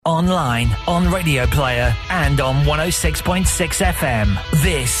online, on Radio Player, and on 106.6 FM.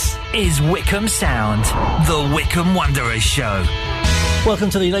 This is Wycombe Sound, the Wycombe Wanderers Show.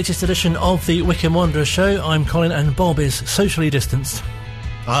 Welcome to the latest edition of the Wycombe Wanderers Show. I'm Colin and Bob is socially distanced.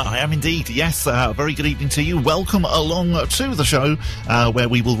 I am indeed, yes. Very good evening to you. Welcome along to the show where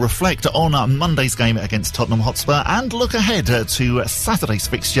we will reflect on Monday's game against Tottenham Hotspur and look ahead to Saturday's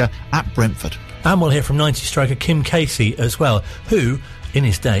fixture at Brentford. And we'll hear from 90 striker Kim Casey as well, who, in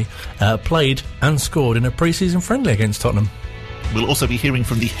his day, played and scored in a pre-season friendly against Tottenham. We'll also be hearing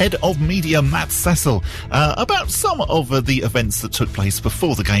from the head of media, Matt Cecil, about some of the events that took place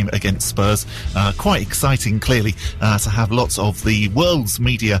before the game against Spurs. Quite exciting, clearly, to have lots of the world's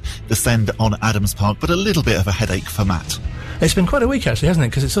media descend on Adams Park, but a little bit of a headache for Matt. It's been quite a week, actually, hasn't it?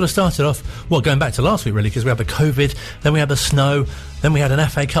 Because it sort of started off, well, going back to last week, really, because we had the COVID, then we had the snow, then we had an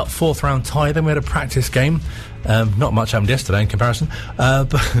FA Cup fourth round tie, then we had a practice game. Not much happened yesterday in comparison,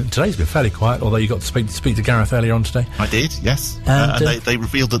 but today's been fairly quiet, although you got to speak to Gareth earlier on today. I did, yes. And they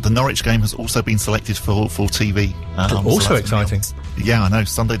revealed that the Norwich game has also been selected for TV. Also exciting. Yeah, I know.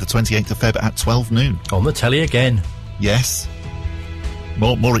 Sunday the 28th of Feb at 12 noon. On the telly again. Yes.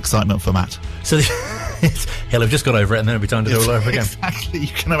 More excitement for Matt. So he'll have just got over it and then it'll be time to do it all over again. Exactly. You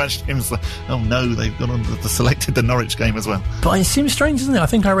can imagine him say, oh no, they've gone on selected the Norwich game as well. But it seems strange, isn't it? I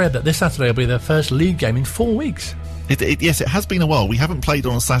think I read that this Saturday will be their first league game in 4 weeks. Yes, it has been a while. We haven't played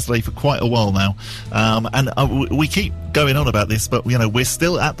on a Saturday for quite a while now. And we keep going on about this, but, we're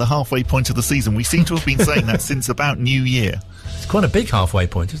still at the halfway point of the season. We seem to have been saying that since about New Year. It's quite a big halfway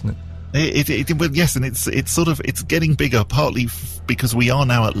point, isn't it? Yes, and it's getting bigger, partly because we are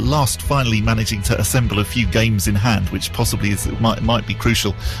now at last finally managing to assemble a few games in hand, which possibly might be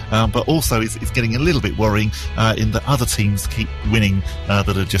crucial. But also it's getting a little bit worrying in that other teams keep winning that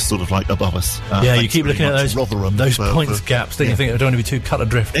are just sort of like above us. You keep looking at those points gaps, don't you think they don't want to be too cut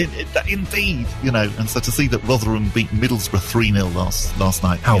adrift? Indeed, and so to see that Rotherham beat Middlesbrough 3-0 last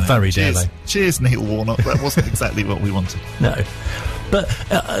night. How very dare they? Cheers, Neil Warnock. That wasn't exactly what we wanted. No. But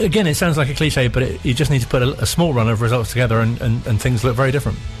again, it sounds like a cliche, but you just need to put a small run of results together and things look very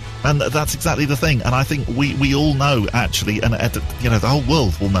different. And that's exactly the thing. And I think we all know, actually, and the whole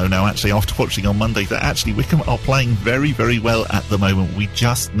world will know now, actually, after watching on Monday, that actually Wycombe are playing very, very well at the moment. We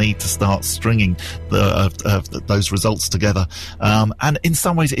just need to start stringing those results together. And in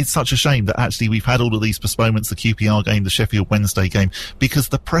some ways, it's such a shame that actually we've had all of these postponements, the QPR game, the Sheffield Wednesday game, because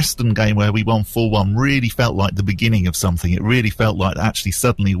the Preston game where we won 4-1 really felt like the beginning of something. It really felt like actually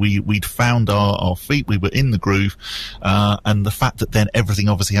suddenly we'd found our feet, we were in the groove, and the fact that then everything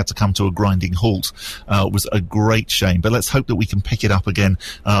obviously had to come to a grinding halt was a great shame. But let's hope that we can pick it up again.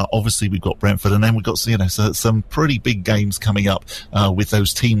 Obviously we've got Brentford, and then we've got some pretty big games coming up with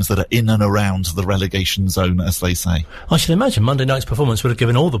those teams that are in and around the relegation zone, as they say. I should imagine Monday night's performance would have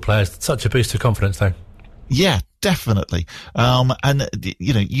given all the players such a boost of confidence, though. Yeah, definitely. And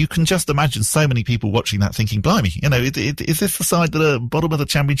you can just imagine so many people watching that thinking, blimey, is this the side that are bottom of the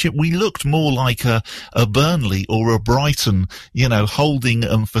championship? We looked more like a Burnley or a Brighton, holding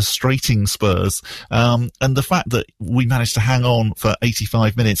and frustrating Spurs. And the fact that we managed to hang on for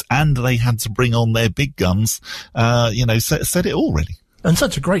 85 minutes and they had to bring on their big guns, said it all, really. And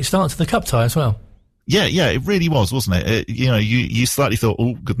such a great start to the cup tie as well. Yeah, it really was, wasn't it? You slightly thought,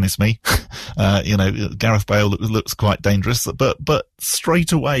 oh, goodness me, Gareth Bale looks quite dangerous, but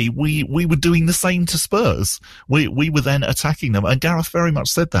straight away we were doing the same to Spurs. We were then attacking them, and Gareth very much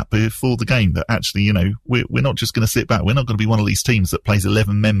said that before the game, that actually, we're not just going to sit back. We're not going to be one of these teams that plays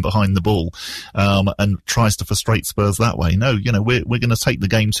 11 men behind the ball, and tries to frustrate Spurs that way. No, we're going to take the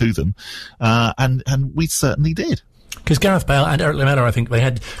game to them, and we certainly did. Because Gareth Bale and Eric Lamela, I think they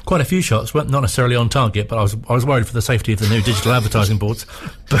had quite a few shots, not necessarily on target, but I was worried for the safety of the new digital advertising boards.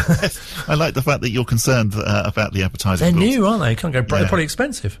 But I like the fact that you're concerned about the advertising boards. They're new, aren't they? Can't go. They're probably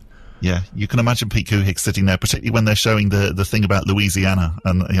expensive. Yeah, you can imagine Pete Couhig sitting there, particularly when they're showing the thing about Louisiana,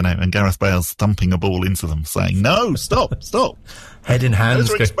 and Gareth Bale's thumping a ball into them, saying, "No, stop!" Head in hands.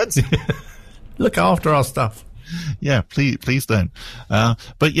 Those are expensive. Look after our stuff. Yeah, please don't.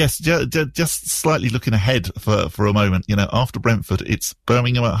 But yes, just slightly looking ahead for a moment. After Brentford, it's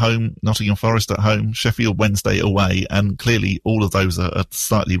Birmingham at home, Nottingham Forest at home, Sheffield Wednesday away, and clearly all of those are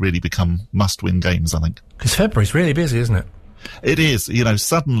slightly really become must-win games, I think. Because February's really busy, isn't it? It is.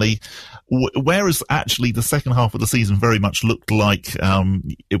 Suddenly, whereas actually the second half of the season very much looked like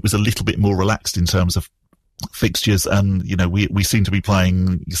it was a little bit more relaxed in terms of fixtures, and we seem to be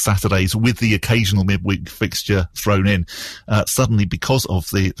playing Saturdays with the occasional midweek fixture thrown in. Suddenly, because of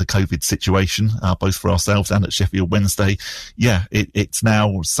the COVID situation, both for ourselves and at Sheffield Wednesday, it's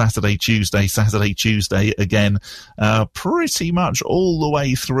now Saturday, Tuesday again, pretty much all the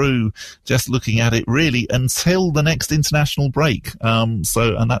way through. Just looking at it, really, until the next international break. And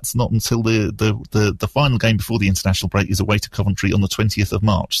that's not until the final game before the international break is away to Coventry on the 20th of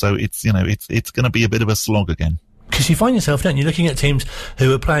March. So it's going to be a bit of a slog again. Because you find yourself, don't you, looking at teams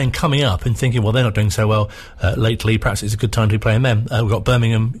who are playing coming up and thinking, well, they're not doing so well lately, perhaps it's a good time to be playing them. We've got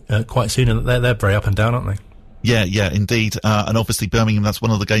Birmingham quite soon, and they're very up and down, aren't they? Yeah, indeed. And obviously Birmingham, that's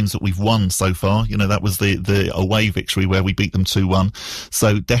one of the games that we've won so far. That was the away victory where we beat them 2-1.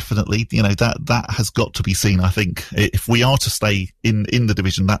 So definitely, that has got to be seen. I think if we are to stay in the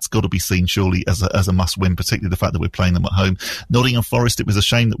division, that's got to be seen surely as a must win, particularly the fact that we're playing them at home. Nottingham Forest, it was a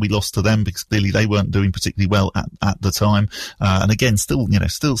shame that we lost to them because clearly they weren't doing particularly well at the time. And again, still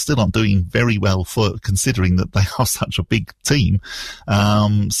aren't doing very well for considering that they are such a big team.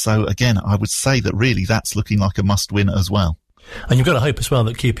 So again, I would say that really that's looking like a must-win as well. And you've got to hope as well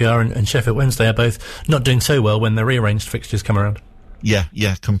that QPR and Sheffield Wednesday are both not doing so well when the rearranged fixtures come around.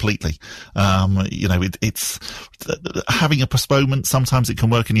 Yeah, completely. It's having a postponement. Sometimes it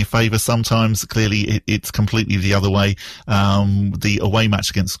can work in your favour. Sometimes, clearly, it's completely the other way. The away match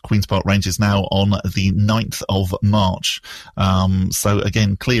against Queen's Park Rangers now on the 9th of March. So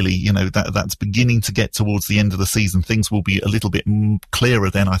again, clearly, that's beginning to get towards the end of the season. Things will be a little bit clearer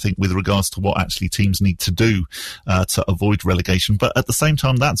then, I think, with regards to what actually teams need to do to avoid relegation. But at the same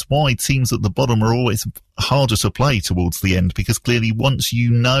time, that's why teams at the bottom are always harder to play towards the end, because clearly once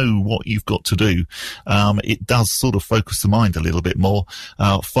you know what you've got to do, it does sort of focus the mind a little bit more,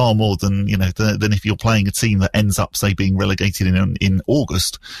 far more than than if you're playing a team that ends up, say, being relegated in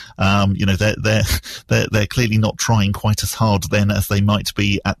August. They're clearly not trying quite as hard then as they might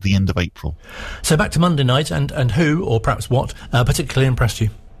be at the end of April. So back to Monday night, and who, or perhaps what, particularly impressed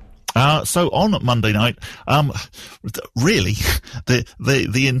you? So on Monday night, really,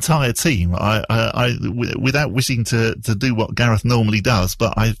 the entire team, I without wishing to do what Gareth normally does,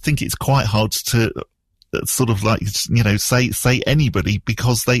 but I think it's quite hard to sort of like, say anybody,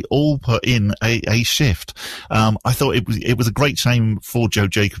 because they all put in a shift. I thought it was a great shame for Joe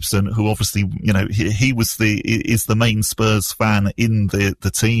Jacobson, who obviously, he is the main Spurs fan in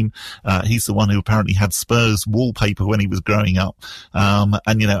the team. He's the one who apparently had Spurs wallpaper when he was growing up. And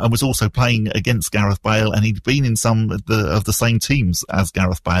was also playing against Gareth Bale, and he'd been in some of the same teams as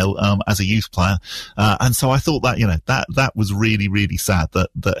Gareth Bale, as a youth player. And so I thought that, that was really, really sad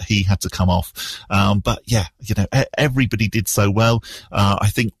that he had to come off. But yeah, everybody did so well. I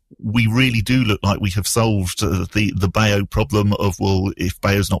think we really do look like we have solved the Bayo problem of, well, if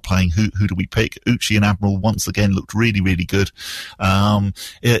Bayo's not playing, who do we pick? Uchi and Admiral once again looked really, really good.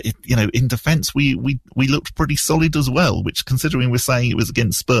 In defence, we looked pretty solid as well, which, considering we're saying it was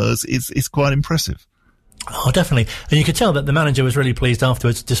against Spurs, is quite impressive. Oh, definitely. And you could tell that the manager was really pleased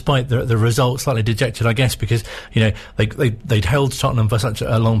afterwards, despite the result, slightly dejected, I guess, because, they'd held Tottenham for such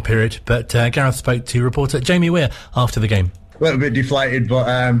a long period. But Gareth spoke to reporter Jamie Weir after the game. A little bit deflated,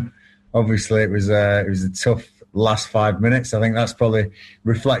 but obviously it was a tough last 5 minutes. I think that's probably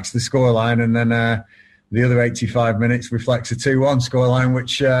reflects the scoreline, and then the other 85 minutes reflects a 2-1 scoreline,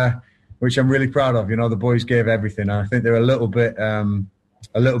 which I'm really proud of. The boys gave everything. I think they're a little bit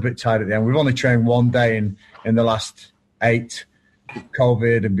tired at the end. We've only trained one day in the last 8,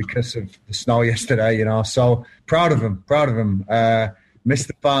 COVID, and because of the snow yesterday, so proud of them. Missed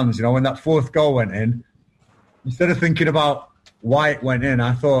the fans, when that 4th goal went in, instead of thinking about why it went in,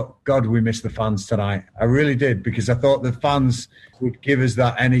 I thought, God, we missed the fans tonight. I really did, because I thought the fans would give us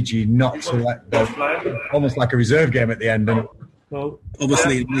that energy not to let almost like a reserve game at the end. And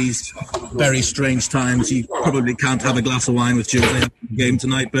obviously, in these very strange times, you probably can't have a glass of wine with Jose at the game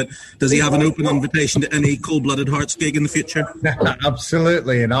tonight, but does he have an open invitation to any Cold-Blooded Hearts gig in the future?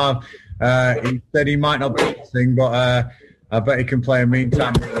 Absolutely. He said he might not be sing, but I bet he can play a mean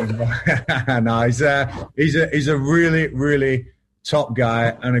time. No, he's a really, really top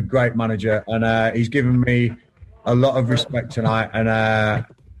guy and a great manager, and he's given me a lot of respect tonight, and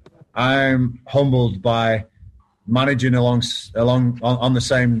I'm humbled by managing along on the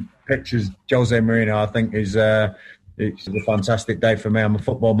same pitch as Jose Mourinho. I think it's a fantastic day for me. I'm a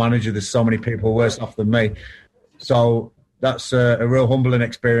football manager. There's so many people worse off than me, so that's a real humbling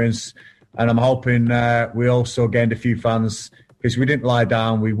experience. And I'm hoping we also gained a few fans, because we didn't lie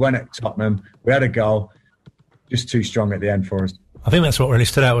down. We went at Tottenham. We had a goal. Just too strong at the end for us. I think that's what really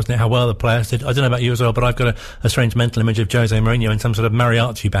stood out, wasn't it? How well the players did. I don't know about you as well, but I've got a strange mental image of Jose Mourinho in some sort of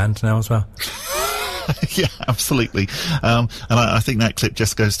mariachi band now as well. Yeah, absolutely. And I think that clip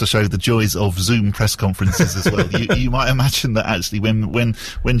just goes to show the joys of Zoom press conferences as well. You might imagine that actually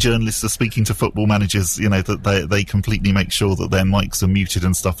when journalists are speaking to football managers, that they completely make sure that their mics are muted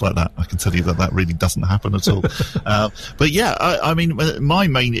and stuff like that. I can tell you that really doesn't happen at all. But yeah, I mean, my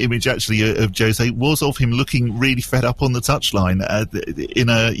main image actually of Jose was of him looking really fed up on the touchline in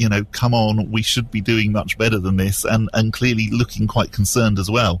a, come on, we should be doing much better than this, and clearly looking quite concerned as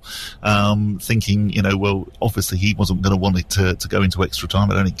well. Thinking, well, obviously he wasn't going to want it to go into extra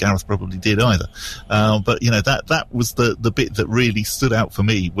time. I don't think Gareth probably did either. But that was the bit that really stood out for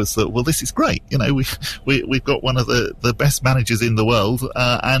me, was that, well, this is great. We've got one of the best managers in the world,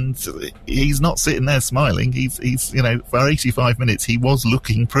 and he's not sitting there smiling. He's for 85 minutes he was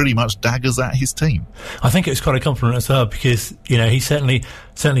looking pretty much daggers at his team. I think it was quite a compliment as well, because he certainly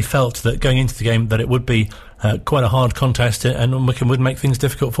felt that going into the game that it would be quite a hard contest, and Wycombe would make things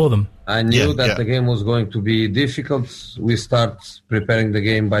difficult for them. I knew that the game was going to be difficult. We start preparing the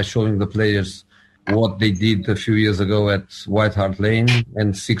game by showing the players what they did a few years ago at White Hart Lane,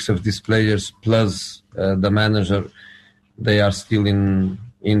 and 6 of these players plus the manager, they are still in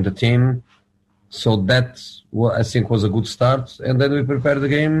the team. So that, I think, was a good start. And then we prepared the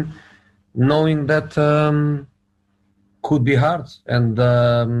game knowing that could be hard, and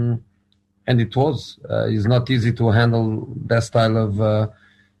it was. It's not easy to handle that style of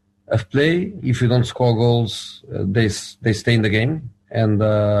play. If you don't score goals, they stay in the game,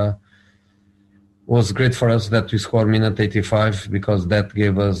 and was great for us that we scored minute 85, because that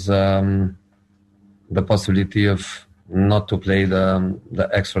gave us the possibility of not to play the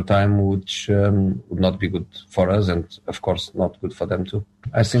extra time, which would not be good for us, and of course not good for them too.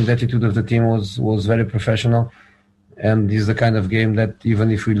 I think the attitude of the team was very professional, and this is the kind of game that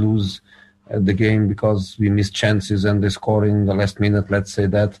even if we lose the game because we missed chances and they score in the last minute, let's say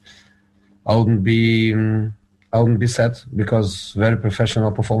that, I wouldn't be sad, because very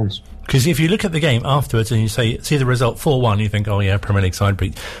professional performance. Because if you look at the game afterwards and you see the result 4-1, you think, oh yeah, Premier League side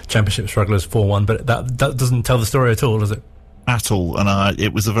beat Championship strugglers 4-1, but that doesn't tell the story at all, does it? At all, and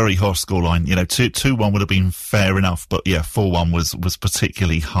it was a very harsh scoreline. 2-1 would have been fair enough, but yeah, 4-1 was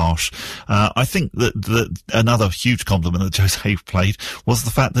particularly harsh. I think that another huge compliment that Jose played was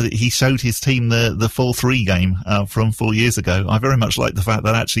the fact that he showed his team the 4-3 game from 4 years ago. I very much like the fact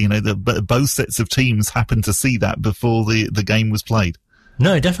that actually, both sets of teams happened to see that before the game was played.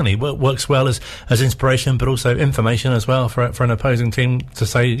 No, definitely works well as inspiration, but also information as well for an opposing team to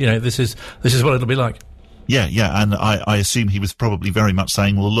say, this is what it'll be like. Yeah, and I assume he was probably very much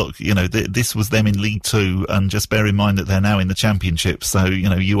saying, well, look, this was them in League Two, and just bear in mind that they're now in the Championship, so,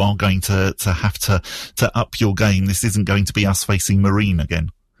 you are going to have to up your game. This isn't going to be us facing Marine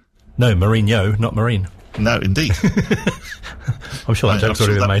again. No, Mourinho, not Marine. No, indeed. I'm sure that joke's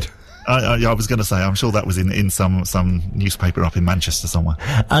already been made. I was going to say, I'm sure that was in some newspaper up in Manchester somewhere.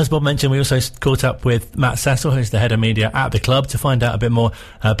 As Bob mentioned, we also caught up with Matt Cecil, who's the head of media at the club, to find out a bit more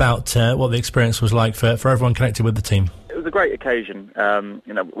about what the experience was like for everyone connected with the team. It was a great occasion.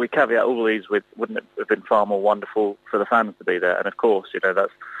 We caveat all these with, wouldn't it have been far more wonderful for the fans to be there? And of course,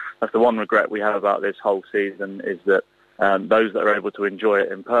 that's the one regret we have about this whole season, is that those that are able to enjoy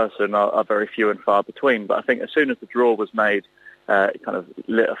it in person are very few and far between. But I think as soon as the draw was made, it kind of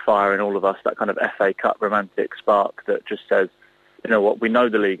lit a fire in all of us, that kind of FA Cup romantic spark that just says, we know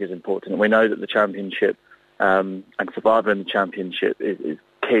the league is important. We know that the Championship and survival in the Championship is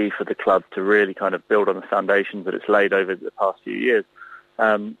key for the club to really kind of build on the foundations that it's laid over the past few years.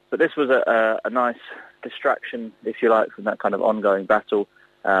 But this was a nice distraction, if you like, from that kind of ongoing battle.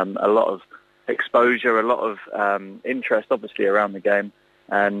 A lot of exposure, a lot of interest, obviously, around the game.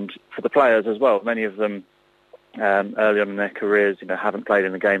 And for the players as well, many of them early on in their careers, haven't played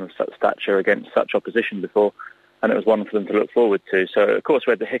in a game of such stature against such opposition before, and it was one for them to look forward to. So, of course,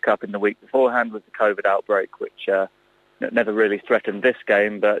 we had the hiccup in the week beforehand with the COVID outbreak, which never really threatened this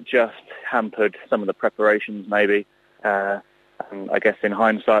game, but just hampered some of the preparations, maybe. And I guess in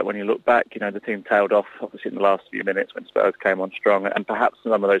hindsight, when you look back, the team tailed off, obviously, in the last few minutes when Spurs came on strong, and perhaps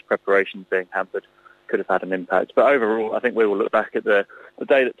some of those preparations being hampered could have had an impact. But overall, I think we will look back at the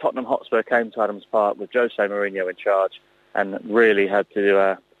day that Tottenham Hotspur came to Adams Park with Jose Mourinho in charge, and really had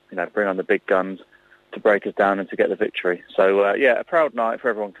to bring on the big guns to break us down and to get the victory. So a proud night for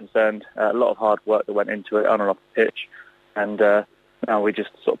everyone concerned. A lot of hard work that went into it on and off the pitch, and now we just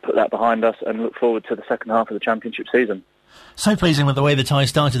sort of put that behind us and look forward to the second half of the Championship season. So pleasing with the way the tie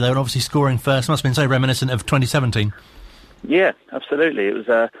started, though, and obviously scoring first must have been so reminiscent of 2017. Yeah, absolutely. It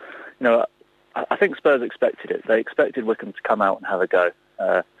was I think Spurs expected it. They expected Wycombe to come out and have a go.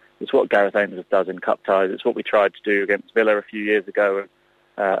 It's what Gareth Ainsworth does in cup ties. It's what we tried to do against Villa a few years ago.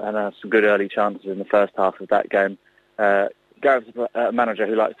 and had some good early chances in the first half of that game. Gareth's a manager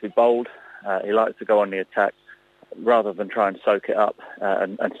who likes to be bold. He likes to go on the attack rather than try and soak it up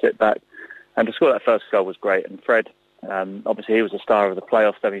and sit back. And to score that first goal was great. And Fred, obviously he was the star of the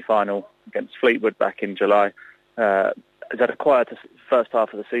playoff semi-final against Fleetwood back in July. He's had a quieter first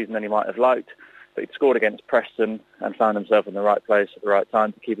half of the season than he might have liked, but he'd scored against Preston and found himself in the right place at the right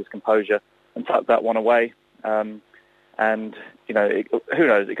time to keep his composure and tuck that one away. And, who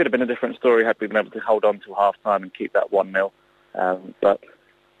knows, it could have been a different story had we been able to hold on till half-time and keep that 1-0. But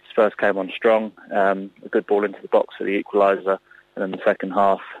Spurs came on strong, a good ball into the box for the equaliser, and in the second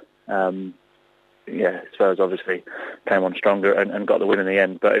half, Spurs obviously came on stronger and got the win in the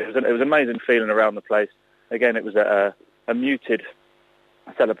end. But it was an amazing feeling around the place. Again, it was a muted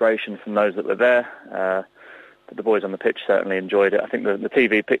celebration from those that were there. But the boys on the pitch certainly enjoyed it. I think the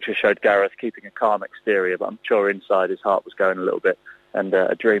TV picture showed Gareth keeping a calm exterior, but I'm sure inside his heart was going a little bit, and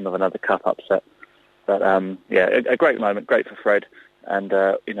a dream of another cup upset. But a great moment, great for Fred. And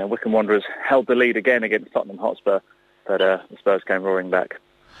Wycombe Wanderers held the lead again against Tottenham Hotspur, but the Spurs came roaring back.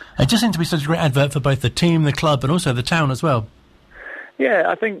 It just seemed to be such a great advert for both the team, the club, and also the town as well. Yeah,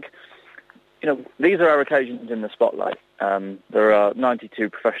 I think these are our occasions in the spotlight. There are 92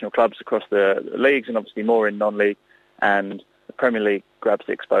 professional clubs across the leagues, and obviously more in non-league, and the Premier League grabs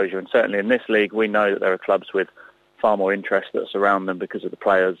the exposure. And certainly in this league, we know that there are clubs with far more interest that surround them because of the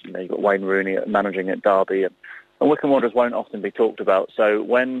players. You've got Wayne Rooney managing at Derby, and Wycombe Wanderers won't often be talked about. So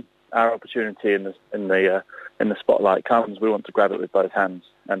when our opportunity in the spotlight comes, we want to grab it with both hands.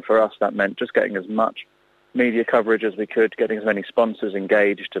 And for us, that meant just getting as much media coverage as we could, getting as many sponsors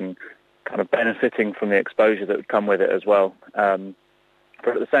engaged, and kind of benefiting from the exposure that would come with it as well. But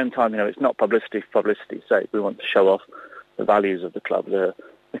at the same time, it's not publicity for publicity's sake. We want to show off the values of the club, the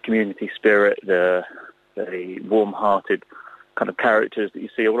community spirit, the warm-hearted kind of characters that you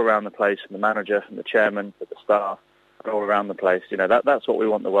see all around the place, from the manager, from the chairman, to the staff, all around the place. That's what we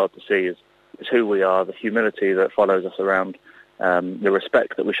want the world to see is who we are, the humility that follows us around, the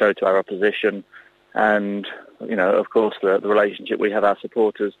respect that we show to our opposition, and of course the relationship we have with our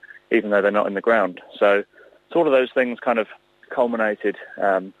supporters, even though they're not in the ground. So all of those things kind of culminated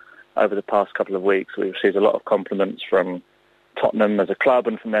over the past couple of weeks. We've received a lot of compliments from Tottenham as a club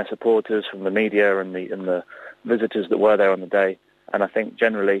and from their supporters, from the media and the visitors that were there on the day. And I think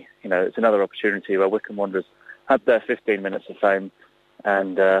generally, it's another opportunity where Wycombe Wanderers had their 15 minutes of fame,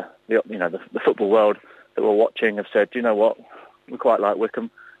 and the football world that were watching have said, you know what, we quite like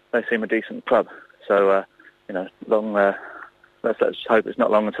Wycombe. They seem a decent club. So, let's hope it's not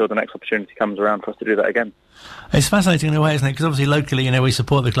long until the next opportunity comes around for us to do that again. It's fascinating in a way, isn't it? Because obviously locally, we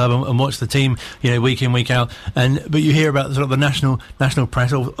support the club and watch the team, week in, week out. But you hear about sort of the national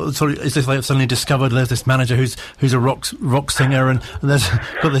press, or sort of, is this like suddenly discovered there's this manager who's a rock singer, and there's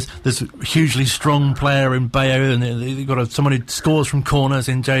got this hugely strong player in Bayo, and you've got someone who scores from corners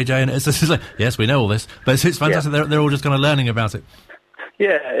in JJ, and it's like, yes, we know all this, but it's fantastic. Yeah. They're all just kind of learning about it.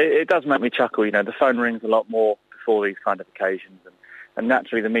 Yeah, it does make me chuckle. The phone rings a lot more before these kind of occasions, and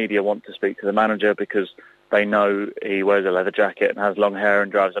naturally the media want to speak to the manager because they know he wears a leather jacket and has long hair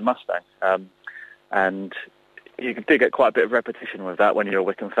and drives a Mustang. And you do get quite a bit of repetition with that when you're a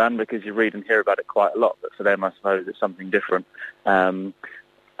Wycombe fan, because you read and hear about it quite a lot, but for them I suppose it's something different.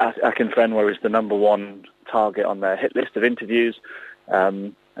 Akinfenwa is the number one target on their hit list of interviews.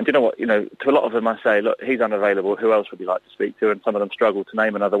 And you know what, to a lot of them I say, look, he's unavailable, who else would you like to speak to? And some of them struggle to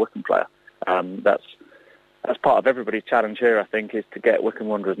name another Wycombe player. That's part of everybody's challenge here, I think, is to get Wycombe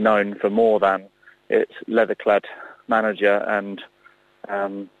Wanderers known for more than its leather-clad manager and,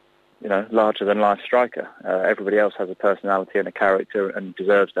 larger-than-life striker. Everybody else has a personality and a character and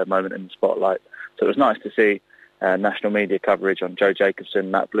deserves their moment in the spotlight. So it was nice to see national media coverage on Joe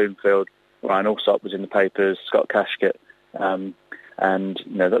Jacobson, Matt Bloomfield, Ryan Alsop was in the papers, Scott Cashkett, and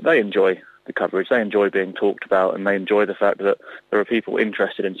they enjoy the coverage. They enjoy being talked about, and they enjoy the fact that there are people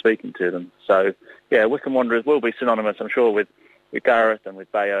interested in speaking to them. So, yeah, Wycombe Wanderers will be synonymous, I'm sure, with Gareth and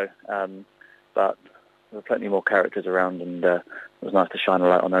with Bayo, but there are plenty more characters around, and it was nice to shine a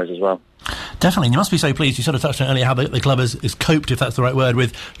light on those as well. Definitely, and you must be so pleased. You sort of touched on earlier how the club has coped, if that's the right word,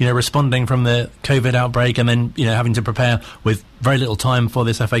 with responding from the COVID outbreak, and then having to prepare with very little time for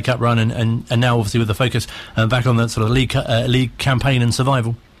this FA Cup run, and now obviously with the focus back on the sort of league campaign and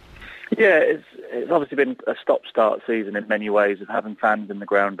survival. Yeah, it's obviously been a stop-start season in many ways, of having fans in the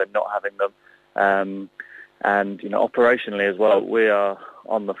ground and not having them, and operationally as well. We are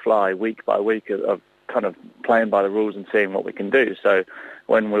on the fly week by week of kind of playing by the rules and seeing what we can do. So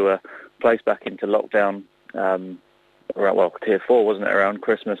when we were placed back into lockdown, Tier 4, wasn't it, around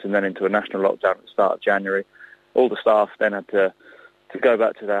Christmas, and then into a national lockdown at the start of January, all the staff then had to go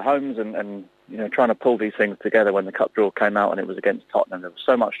back to their homes and trying to pull these things together when the cup draw came out and it was against Tottenham. There was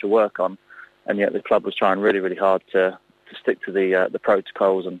so much to work on, and yet the club was trying really, really hard to stick to the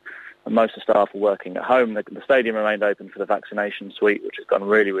protocols, and most of the staff were working at home. The stadium remained open for the vaccination suite, which has gone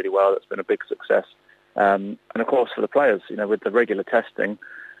really, really well. That's been a big success. And of course for the players, with the regular testing,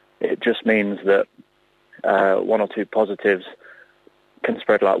 it just means that one or two positives can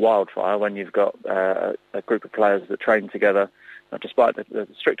spread like wildfire when you've got a group of players that train together. Despite the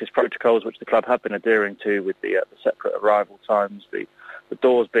strictest protocols, which the club have been adhering to with the separate arrival times, the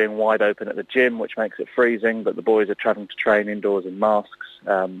doors being wide open at the gym, which makes it freezing, but the boys are travelling to train indoors in masks,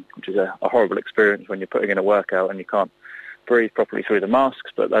 which is a horrible experience when you're putting in a workout and you can't breathe properly through the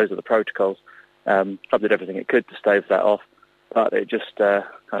masks, but those are the protocols. Club did everything it could to stave that off, but it just kind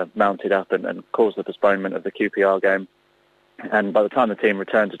of mounted up and caused the postponement of the QPR game. And by the time the team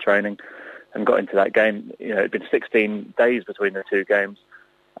returned to training and got into that game, it'd been 16 days between the two games.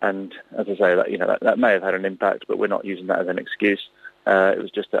 And as I say, that may have had an impact, but we're not using that as an excuse. It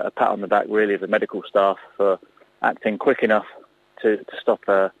was just a pat on the back, really, of the medical staff for acting quick enough to stop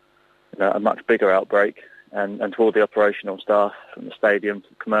a much bigger outbreak, and to all the operational staff from the stadium to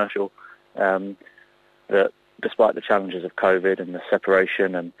the commercial, that despite the challenges of COVID and the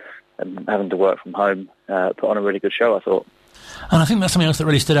separation and having to work from home, put on a really good show, I thought. And I think that's something else that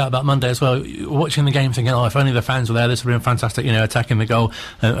really stood out about Monday as well. Watching the game thinking, if only the fans were there, this would have been fantastic, attacking the goal,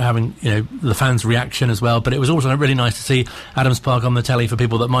 having, the fans' reaction as well. But it was also really nice to see Adams Park on the telly for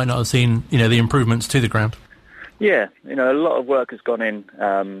people that might not have seen, the improvements to the ground. Yeah, a lot of work has gone in.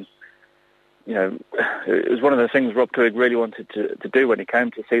 It was one of the things Rob Couhig really wanted to do when he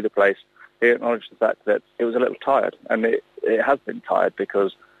came to see the place. He acknowledged the fact that it was a little tired, and it has been tired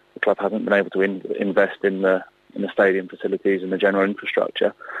because the club hasn't been able to invest in the stadium facilities and the general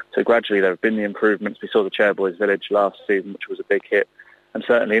infrastructure. So gradually there have been the improvements. We saw the Chairboys Village last season, which was a big hit. And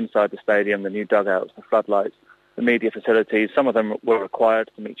certainly inside the stadium, the new dugouts, the floodlights, the media facilities, some of them were required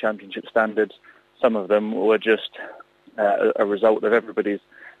to meet championship standards. Some of them were just a result of everybody's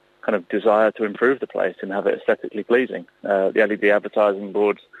kind of desire to improve the place and have it aesthetically pleasing. The LED advertising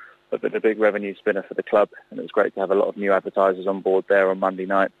boards have been a big revenue spinner for the club, and it was great to have a lot of new advertisers on board there on Monday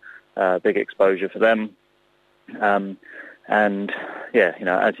night. Big exposure for them. As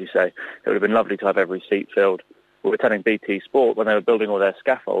you say, it would have been lovely to have every seat filled. We were telling BT Sport when they were building all their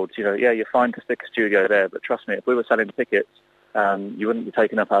scaffolds, you're fine to stick a studio there, but trust me, if we were selling tickets, you wouldn't be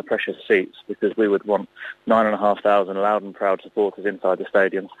taking up our precious seats, because we would want 9,500 loud and proud supporters inside the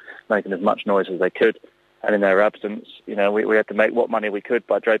stadium, making as much noise as they could. And in their absence, we had to make what money we could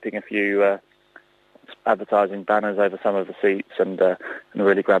by draping a few advertising banners over some of the seats and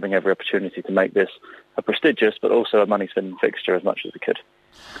really grabbing every opportunity to make this a prestigious but also a money-spending fixture as much as we could.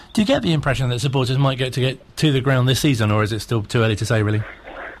 Do you get the impression that supporters might get to the ground this season, or is it still too early to say, really?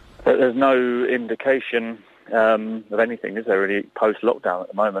 There's no indication of anything, is there, really, post-lockdown at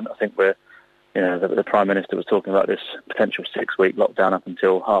the moment? I think the Prime Minister was talking about this potential 6-week lockdown up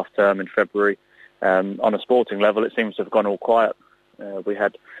until half-term in February. On a sporting level, it seems to have gone all quiet. We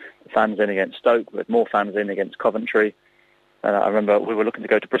had fans in against Stoke, we had more fans in against Coventry. I remember we were looking to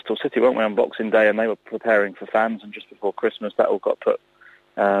go to Bristol City, weren't we, on Boxing Day, and they were preparing for fans, and just before Christmas that all got put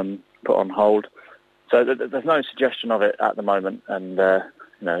on hold. So there's no suggestion of it at the moment, and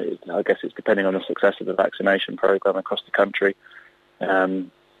I guess it's depending on the success of the vaccination programme across the country.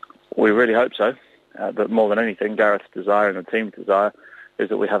 We really hope so, but more than anything, Gareth's desire and the team's desire is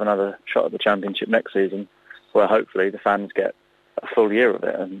that we have another shot at the Championship next season, where hopefully the fans get a full year of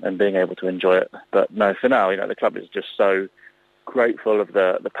it and being able to enjoy it. But no, for now, the club is just so grateful of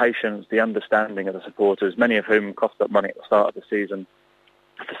the patience, the understanding of the supporters, many of whom cost up money at the start of the season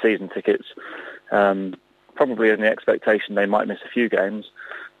for season tickets, probably in the expectation they might miss a few games,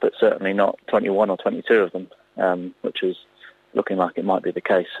 but certainly not 21 or 22 of them, which is looking like it might be the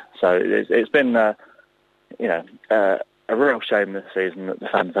case. So it's been a real shame this season that the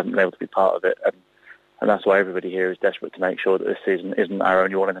fans haven't been able to be part of it, and that's why everybody here is desperate to make sure that this season isn't our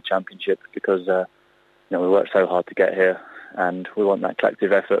only one in the Championship, because we worked so hard to get here, and we want that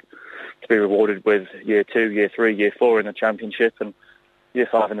collective effort to be rewarded with year 2, year 3, year 4 in the Championship, and year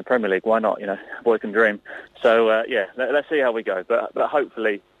 5 in the Premier League. Why not? A boy can dream. So let's see how we go. But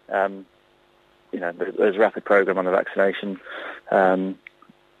hopefully, there's a rapid programme on the vaccination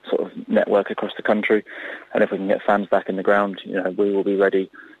sort of network across the country, and if we can get fans back in the ground, we will be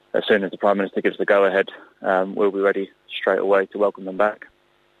ready as soon as the Prime Minister gives the go-ahead. We'll be ready straight away to welcome them back.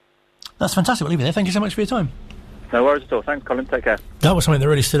 That's fantastic. We'll leave it there. Thank you so much for your time. No worries at all. Thanks, Colin. Take care. That was something that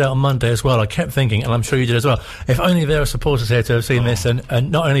really stood out on Monday as well. I kept thinking, and I'm sure you did as well, if only there were supporters here to have seen this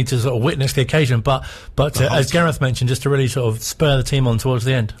and not only to sort of witness the occasion, but as Gareth mentioned, just to really sort of spur the team on towards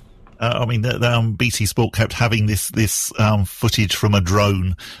the end. I mean, BT Sport kept having this footage from a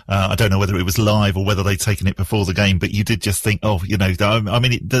drone. I don't know whether it was live or whether they'd taken it before the game, but you did just think, I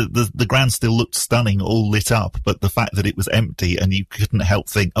mean, the ground still looked stunning, all lit up, but the fact that it was empty and you couldn't help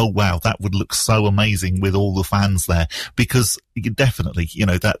think, oh wow, that would look so amazing with all the fans there, because definitely,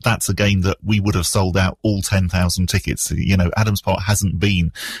 that's a game that we would have sold out all 10,000 tickets. Adams Park hasn't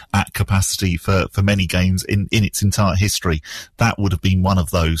been at capacity for many games in its entire history. That would have been one of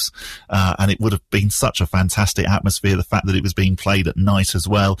those. And it would have been such a fantastic atmosphere, the fact that it was being played at night as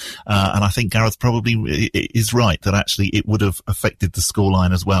well. And I think Gareth probably is right that actually it would have affected the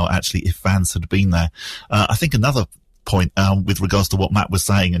scoreline as well, actually, if fans had been there. I think another point with regards to what Matt was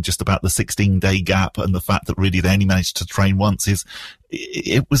saying and just about the 16-day gap and the fact that really they only managed to train once is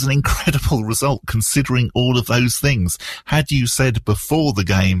it was an incredible result considering all of those things. Had you said before the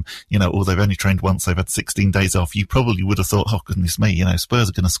game, they've only trained once, they've had 16 days off, you probably would have thought, oh goodness me, Spurs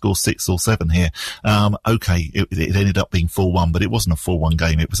are going to score 6 or 7 here. It ended up being 4-1, but it wasn't a 4-1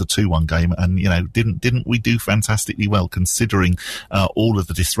 game, it was a 2-1 game, and didn't we do fantastically well considering all of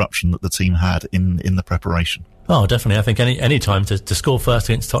the disruption that the team had in the preparation? Oh, definitely. I think any time to score first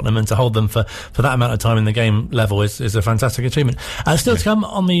against Tottenham and to hold them for that amount of time in the game level is a fantastic achievement. Still to come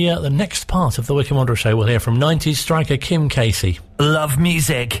on the next part of the Wycombe Wanderers show, we'll hear from 90s striker Kim Casey. Love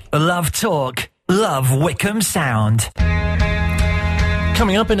music, love talk, love Wycombe sound.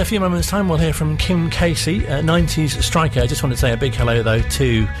 Coming up in a few moments' time, we'll hear from Kim Casey, 90s striker. I just want to say a big hello, though,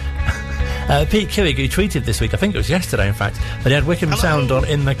 to Pete Killig, who tweeted this week, I think it was yesterday, in fact, that he had Wycombe sound on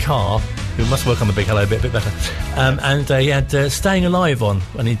in the car. We must work on the big hello a bit better. And he had Staying Alive on,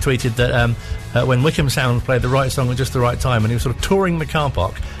 and he tweeted that when Wycombe Sound played the right song at just the right time, and he was sort of touring the car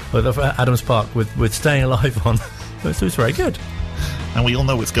park with Adams Park with Staying Alive on. It was very good. And we all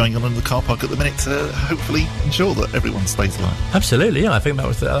know what's going on in the car park at the minute to hopefully ensure that everyone stays alive. Absolutely, yeah. I think that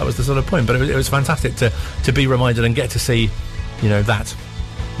was the sort of point. But it was fantastic to be reminded and get to see, that.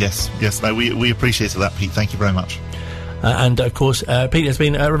 Yes. No, we appreciated that, Pete. Thank you very much. And of course, Pete has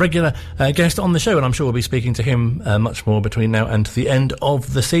been a regular guest on the show, and I'm sure we'll be speaking to him much more between now and the end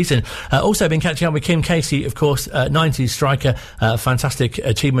of the season. Also been catching up with Kim Casey, of course, 90s striker, fantastic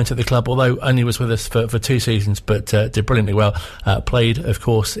achievement at the club, although only was with us for 2 seasons, but did brilliantly well. Played, of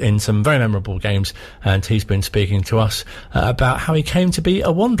course, in some very memorable games, and he's been speaking to us about how he came to be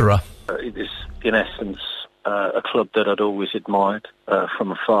a Wanderer. It is, in essence, a club that I'd always admired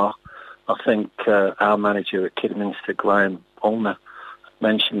from afar. I think our manager at Kidderminster, Graham Ulmer,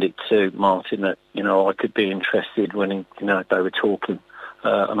 mentioned it to Martin that, I could be interested when, they were talking.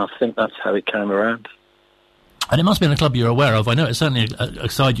 And I think that's how it came around. And it must have been a club you're aware of. I know it's certainly a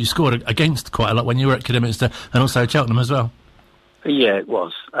side you scored against quite a lot when you were at Kidderminster and also Cheltenham as well. Yeah, it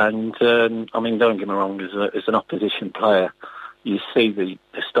was. And, don't get me wrong, as an opposition player, you see the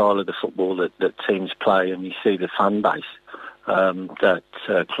style of the football that teams play, and you see the fan base that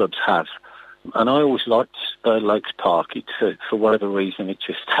clubs have. And I always liked Lakes Park. For whatever reason, it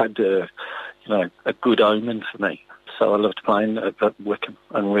just had a good omen for me. So I loved playing at Wycombe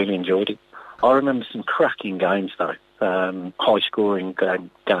and really enjoyed it. I remember some cracking games though, high-scoring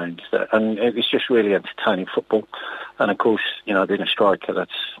games, and it was just really entertaining football. And of course, being a striker,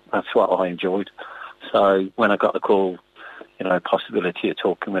 that's what I enjoyed. So when I got the call, possibility of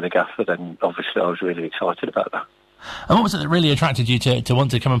talking with a gaffer, then obviously I was really excited about that. And what was it that really attracted you to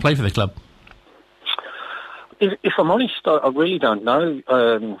want to come and play for the club? If I'm honest, I really don't know,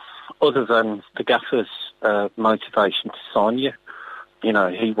 other than the gaffer's motivation to sign you.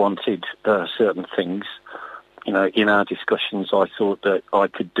 He wanted certain things. In our discussions, I thought that I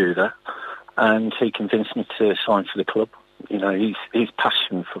could do that, and he convinced me to sign for the club. His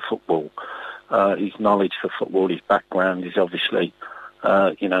passion for football, his knowledge for football, his background is obviously,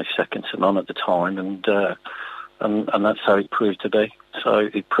 second to none at the time, and that's how it proved to be. So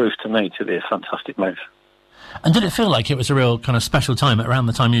it proved to me to be a fantastic move. And did it feel like it was a real kind of special time around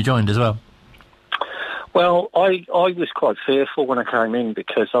the time you joined as well? Well, I was quite fearful when I came in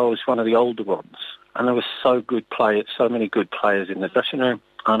because I was one of the older ones, and there were so many good players in the dressing room,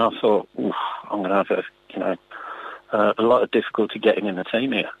 and I thought, I'm going to have a lot of difficulty getting in the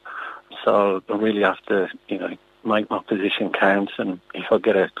team here. So I really have to, make my position count, and if I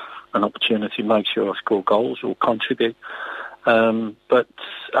get an opportunity, make sure I score goals or contribute. But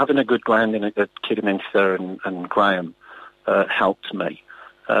having a good grounding at Kidderminster and Graham helped me.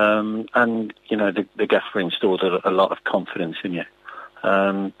 And, the gaffer installed a lot of confidence in you.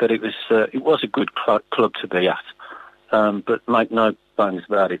 But it was a good club to be at. But make no bones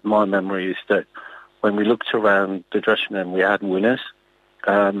about it, my memory is that when we looked around the dressing room, we had winners,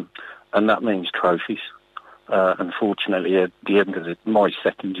 and that means trophies. Unfortunately, at the end of my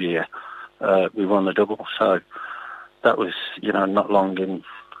second year, we won the double. So that was, not long in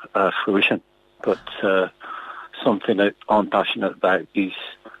fruition. But something that I'm passionate about is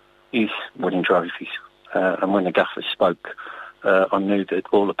winning trophies. And when the gaffer spoke, I knew that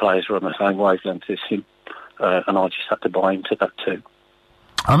all the players were on the same wavelength as him, and I just had to buy into that too.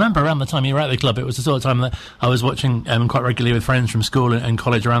 I remember around the time you were at the club, it was the sort of time that I was watching quite regularly with friends from school and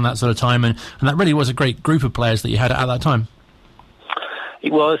college around that sort of time, and that really was a great group of players that you had at that time.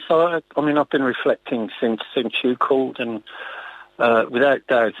 It was. So, I've been reflecting since you called, and without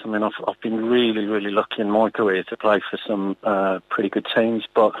doubt, I've been really, really lucky in my career to play for some pretty good teams,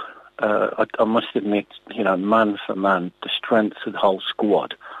 but I must admit, man for man, the strength of the whole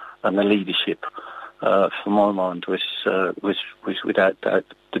squad and the leadership, for my mind, was without doubt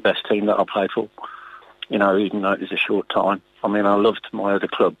the best team that I played for. Even though it was a short time. I loved my other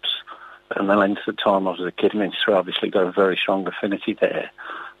clubs, and the length of time I was at Kidderminster, obviously got a very strong affinity there.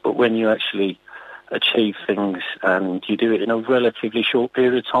 But when you actually achieve things and you do it in a relatively short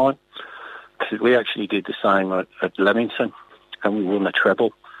period of time, because we actually did the same at Leamington, and we won the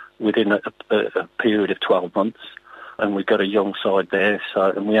treble within a period of 12 months. And we've got a young side there,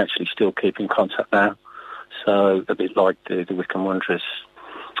 and we actually still keep in contact now. So a bit like the Wycombe Wanderers,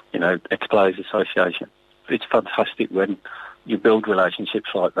 ex-players association. It's fantastic when you build relationships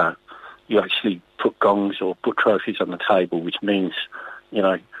like that. You actually put gongs or put trophies on the table, which means,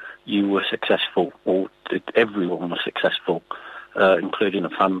 you were successful, or everyone was successful, including the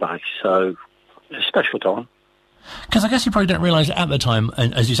fan base. So it's a special time. Because I guess you probably don't realise at the time,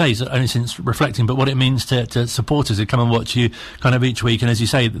 and as you say, it's only since reflecting, but what it means to supporters who come and watch you kind of each week, and as you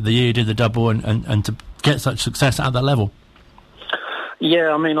say, the year you did the double, and to get such success at that level.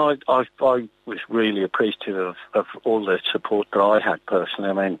 Yeah, I was really appreciative of all the support that I had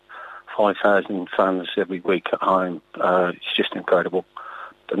personally. 5,000 fans every week at home, it's just incredible.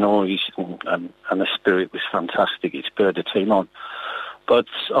 The noise and the spirit was fantastic. It spurred the team on. But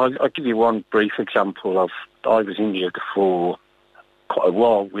I'll give you one brief example of, I was injured for quite a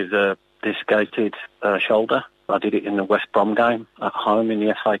while with a dislocated shoulder. I did it in the West Brom game at home in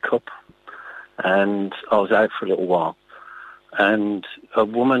the FA Cup, and I was out for a little while. And a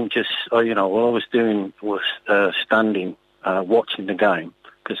woman just, all I was doing was standing, watching the game,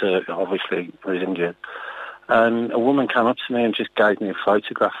 because obviously I was injured. And a woman came up to me and just gave me a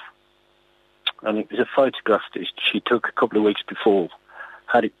photograph. And it was a photograph that she took a couple of weeks before,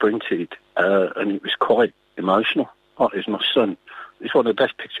 had it printed, and it was quite emotional. It was my son. It's one of the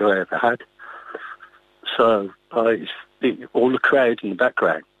best pictures I ever had. So all the crowd in the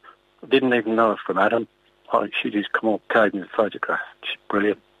background, I didn't even know her from Adam. She just come up, gave me the photograph. It's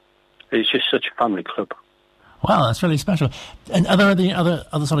brilliant. It's just such a family club. Wow, that's really special. And are there any other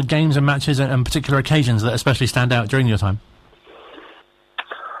sort of games and matches and particular occasions that especially stand out during your time?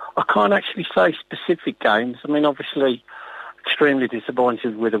 I can't actually say specific games. Obviously, extremely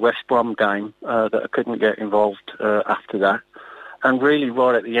disappointed with the West Brom game that I couldn't get involved after that. And really,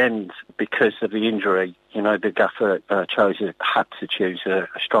 right at the end, because of the injury, the gaffer had to choose a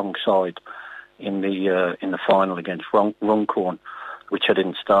strong side in the final against Runcorn, which I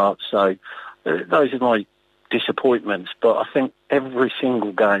didn't start. So those are my disappointments. But I think every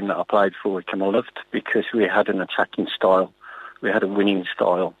single game that I played for Wycombe I loved, because we had an attacking style, we had a winning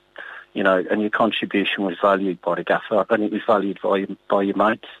style. And your contribution was valued by the gaffer, and it was valued by your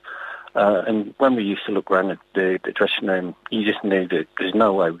mates. And when we used to look around at the dressing room, you just knew that there's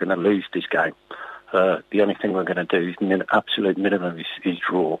no way we're going to lose this game. The only thing we're going to do is absolute minimum is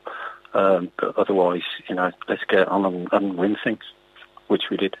draw. But otherwise, let's get on and win things, which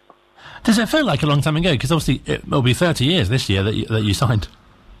we did. Does it feel like a long time ago? Because obviously it will be 30 years this year that you signed.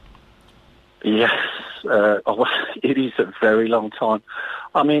 Yes, it is a very long time.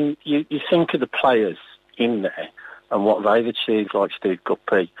 You think of the players in there and what they've achieved, like Steve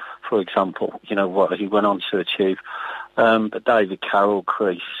Guppy, for example, what he went on to achieve. But David Carroll,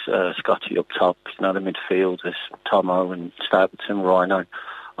 Chris, Scotty up top, the midfielders, Tomo and Stapleton, Rhino.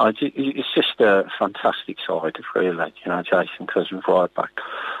 It's just a fantastic side, really. Jason Cousins right back,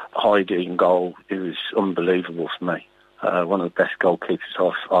 Heidi in goal. It was unbelievable for me. One of the best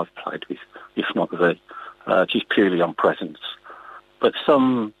goalkeepers I've played with, if not the, just purely on presence. But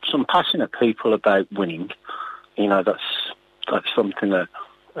some passionate people about winning, that's something that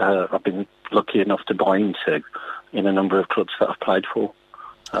I've been lucky enough to buy into in a number of clubs that I've played for.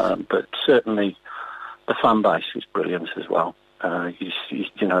 But certainly the fan base was brilliant as well.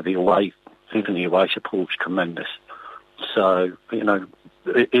 The away support was tremendous. So,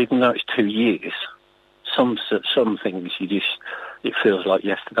 even though it's 2 years, some things it feels like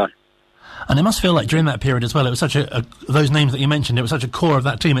yesterday. And it must feel like during that period as well, it was such those names that you mentioned, it was such a core of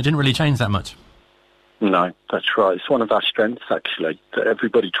that team, it didn't really change that much. No, that's right. It's one of our strengths, actually, that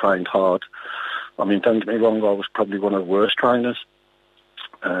everybody trained hard. I mean, don't get me wrong, I was probably one of the worst trainers.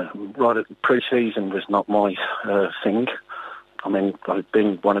 Right at the pre-season was not my thing. I mean, I'd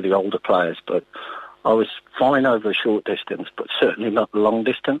been one of the older players, but I was fine over a short distance, but certainly not long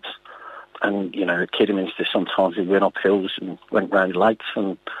distance. And, at Kidderminster, sometimes we went up hills and went round lakes.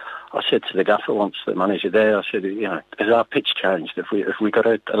 And I said to the gaffer once, the manager there, I said, has our pitch changed? If we got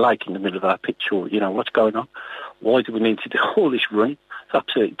a lake in the middle of our pitch, or, what's going on? Why do we need to do all this running? It's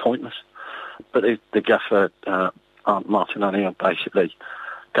absolutely pointless. But the gaffer, Aunt Martinoni, basically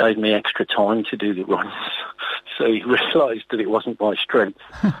gave me extra time to do the runs. So he realised that it wasn't my strength.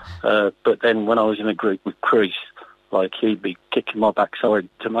 But then when I was in a group with Chris, he'd be kicking my backside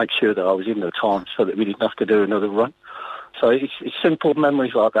to make sure that I was in the time so that we didn't have to do another run. So it's simple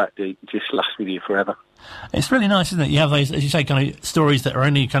memories like that just last with you forever. It's really nice, isn't it? You have those, as you say, kind of stories that are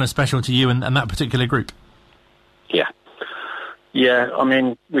only kind of special to you and that particular group. Yeah. Yeah, I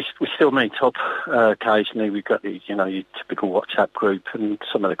mean, we still meet up occasionally. We've got the, your typical WhatsApp group, and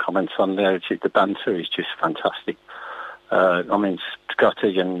some of the comments on there, the banter is just fantastic. I mean,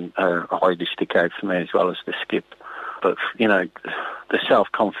 Scotty and Heidi stick out for me as well as the skip. But, the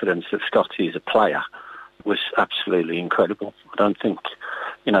self-confidence of Scotty as a player was absolutely incredible. I don't think,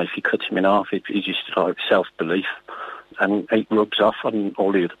 if you cut him in half, he just self-belief, and it rubs off on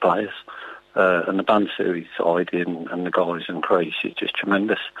all the other players. And the banter with Heidi and the guys and Chris is just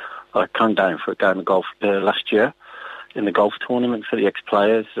tremendous. I came down for a game of golf last year in the golf tournament for the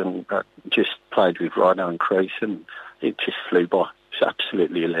ex-players, and just played with Rhino and Chris, and it just flew by. It's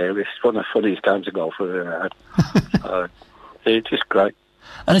absolutely hilarious. It's one of the funniest games of golf I've ever had. It's just great.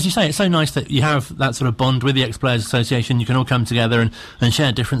 And as you say, it's so nice that you have that sort of bond with the Ex-Players Association. You can all come together and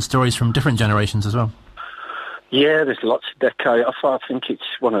share different stories from different generations as well. Yeah, there's lots of decades. I think it's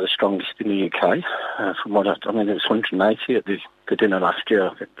one of the strongest in the UK. From what I mean, it was 180 at the dinner last year,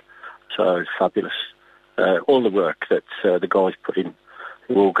 I think. So it's fabulous. All the work that the guys put in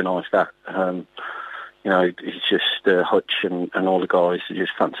who organised that. It's just Hutch and all the guys are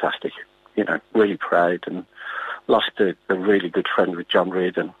just fantastic. Really proud, and lost a really good friend with John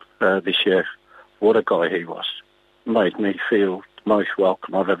Reardon this year. What a guy he was. Made me feel the most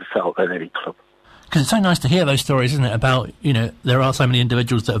welcome I've ever felt at any club. Because it's so nice to hear those stories, isn't it, about, there are so many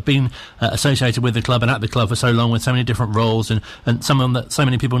individuals that have been associated with the club and at the club for so long with so many different roles, and someone that so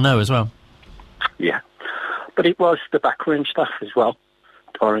many people know as well. Yeah. But it was the backroom stuff as well.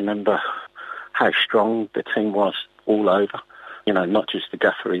 I remember how strong the team was all over. Not just the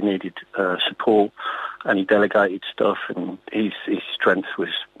gaffer, he needed support, and he delegated stuff, and his strength was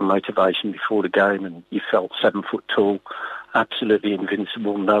motivation before the game, and you felt 7 foot tall, absolutely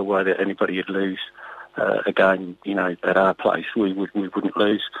invincible, no way that anybody would lose a game, at our place. We wouldn't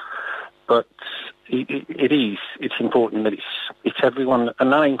lose. But it's important that it's everyone,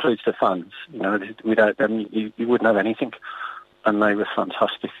 and that includes the fans. Without them, you wouldn't have anything. And they were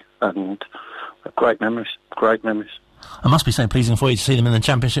fantastic, and great memories. It must be so pleasing for you to see them in the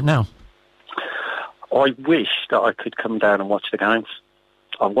Championship now. I wish that I could come down and watch the games.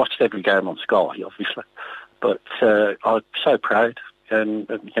 I've watched every game on Sky, obviously, but I'm so proud. And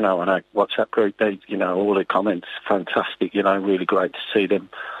on our WhatsApp group, all the comments, fantastic. Really great to see them.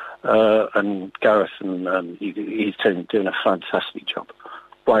 And Gareth and his team doing a fantastic job,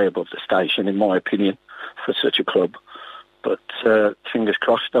 way above the station, in my opinion, for such a club. But fingers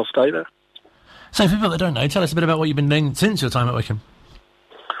crossed, they'll stay there. So, for people that don't know, tell us a bit about what you've been doing since your time at Wycombe.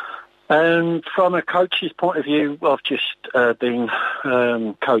 From a coach's point of view, I've just been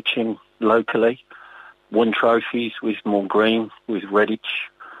coaching locally. Won trophies with Moor Green, with Redditch,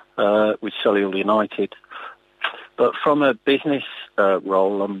 with Solihull United. But from a business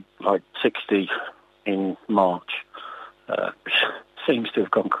role, I'm 60 in March. Seems to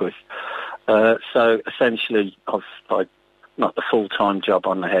have gone quick. So essentially, I've not the full-time job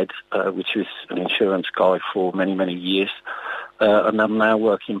on the head, which was an insurance guy for many, many years. And I'm now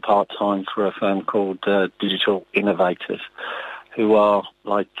working part-time for a firm called Digital Innovators, who are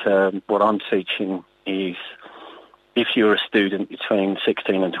what I'm teaching is, if you're a student between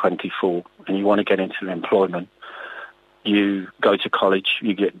 16 and 24 and you want to get into employment, you go to college,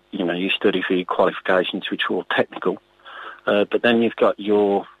 you get, you study for your qualifications, which are all technical. But then you've got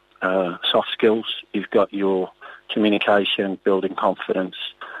your soft skills, you've got your communication, building confidence,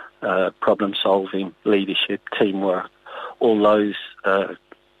 problem solving, leadership, teamwork, all those,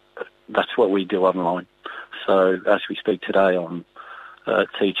 that's what we do online. So as we speak today, I'm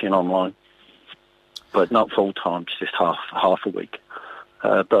teaching online, but not full time, just half a week.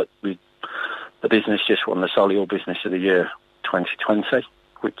 But the business just won the Solihull Business of the Year 2020,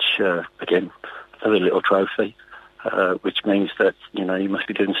 which again, a little trophy, which means that you must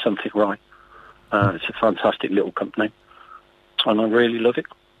be doing something right. It's a fantastic little company, and I really love it.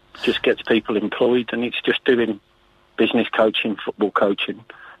 Just gets people employed, and it's just doing business coaching, football coaching,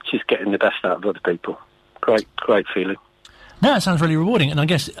 just getting the best out of other people. Great feeling. No, it sounds really rewarding, and I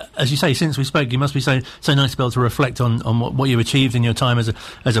guess, as you say, since we spoke, you must be so nice to be able to reflect on what you achieved in your time as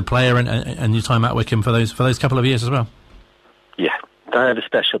a player and your time at Wycombe for those couple of years as well. Yeah, they had a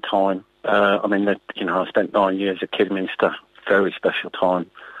special time. I spent 9 years at Kidderminster, very special time.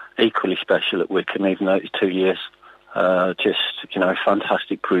 Equally special at Wycombe, even though it was 2 years.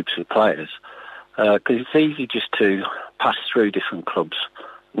 Fantastic groups of players. Because it's easy just to pass through different clubs,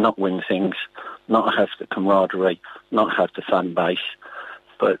 not win things, not have the camaraderie, not have the fan base.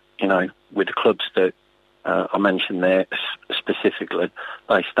 But, with the clubs that I mentioned there specifically,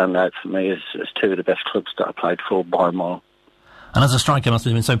 they stand out for me as two of the best clubs that I played for by a mile. And as a striker, I must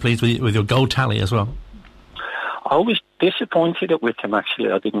have been so pleased with your goal tally as well. I was disappointed at Wycombe,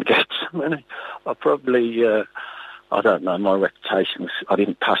 actually. I didn't get so many. I probably, I don't know, my reputation was, I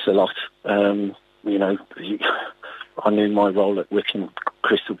didn't pass a lot. I knew my role at Wycombe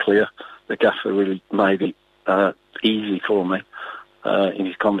crystal clear. The gaffer really made it easy for me in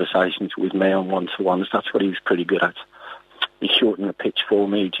his conversations with me on one-to-ones. That's what he was pretty good at. He shortened the pitch for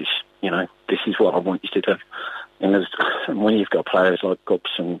me, just, this is what I want you to do. And when you've got players like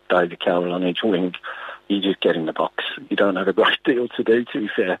Gups and David Carroll on each wing, you just get in the box. You don't have a great deal to do, to be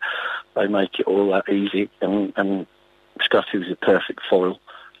fair. They make it all that easy. And Scotty was a perfect foil.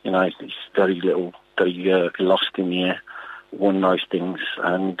 He's very lost in the air, won most things.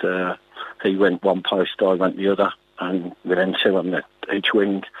 And he went one post, I went the other. And with them two on each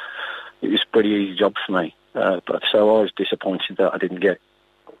wing, it was a pretty easy job for me. But so I was disappointed that I didn't get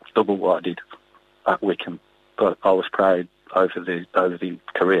double what I did at Wycombe. But I was proud over the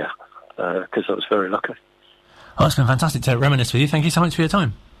career because I was very lucky. Oh, it's been fantastic to reminisce with you. Thank you so much for your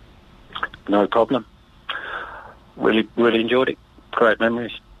time. No problem. Really, really enjoyed it. Great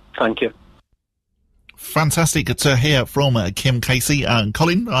memories. Thank you. Fantastic to hear from Kim Casey.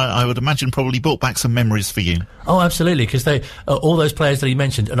 Colin, I would imagine probably brought back some memories for you. Oh, absolutely, because they all those players that he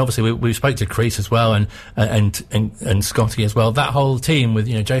mentioned, and obviously we spoke to Crease as well, and Scotty as well. That whole team with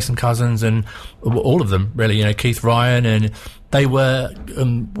Jason Cousins and all of them really, Keith Ryan, and they were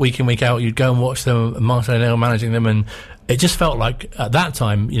week in week out. You'd go and watch them, Martin O'Neill managing them, and it just felt like at that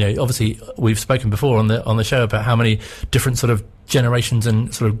time, obviously we've spoken before on the show about how many different sort of generations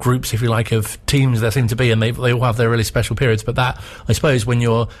and sort of groups, if you like, of teams there seem to be, and they all have their really special periods. But that, I suppose, when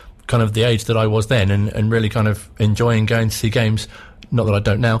you're kind of the age that I was then, and really kind of enjoying going to see games, not that I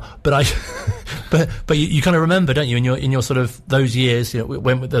don't now, but but you kind of remember, don't you, in your sort of those years,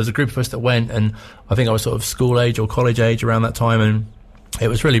 when there was a group of us that went, and I think I was sort of school age or college age around that time, and it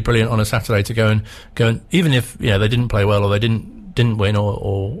was really brilliant on a Saturday to go and even if they didn't play well or they didn't win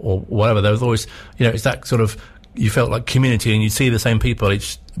or whatever, there was always it's that sort of, you felt like community, and you'd see the same people.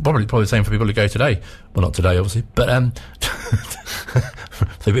 It's probably the same for people who go today. Well, not today, obviously, but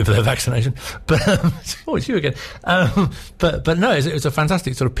for their vaccination. But it's you again. But no, it was a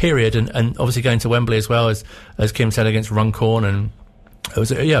fantastic sort of period, and obviously going to Wembley as well, as Kim said, against Runcorn, and it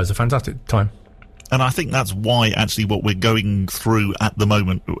was a fantastic time. And I think that's why, actually, what we're going through at the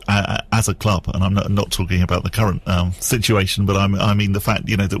moment as a club, and I'm not talking about the current situation, but I mean the fact,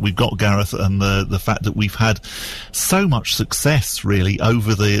 that we've got Gareth, and the fact that we've had so much success, really,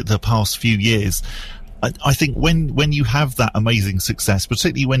 over the past few years. I think when you have that amazing success,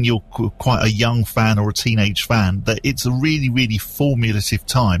 particularly when you're quite a young fan or a teenage fan, that it's a really, really formative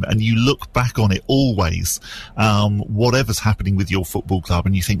time, and you look back on it always, whatever's happening with your football club,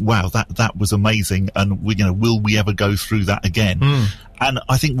 and you think, wow, that was amazing, and will we ever go through that again? And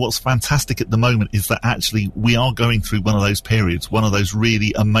I think what's fantastic at the moment is that actually we are going through one of those periods, one of those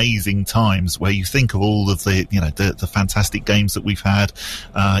really amazing times where you think of all of the fantastic games that we've had,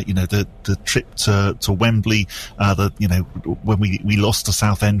 the trip to Wembley, when we lost to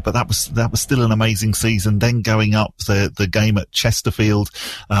Southend, but that was still an amazing season. Then going up the game at Chesterfield,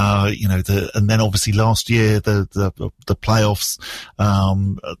 and then obviously last year the playoffs,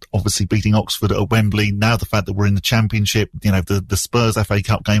 obviously beating Oxford at Wembley. Now the fact that we're in the Championship, the Spurs Spurs FA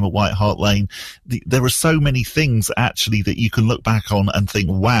Cup game at White Hart Lane. There are so many things actually that you can look back on and think,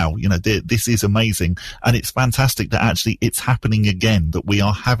 wow, this is amazing. And it's fantastic that actually it's happening again, that we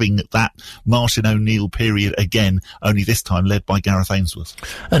are having that Martin O'Neill period again, only this time led by Gareth Ainsworth.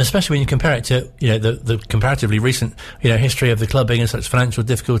 And especially when you compare it to, the comparatively recent, history of the club being in such financial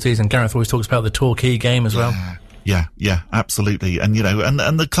difficulties, and Gareth always talks about the Torquay game as well. Yeah, absolutely. And,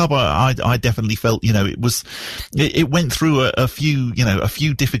 and the club, I definitely felt, it went through a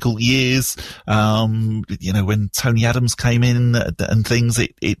few difficult years. When Tony Adams came in and things,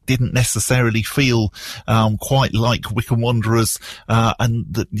 it didn't necessarily feel, quite like Wycombe Wanderers. And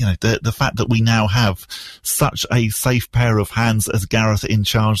the fact that we now have such a safe pair of hands as Gareth in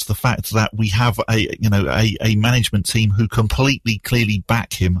charge, the fact that we have a management team who completely clearly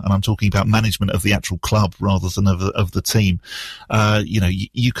back him. And I'm talking about management of the actual club rather than of the team.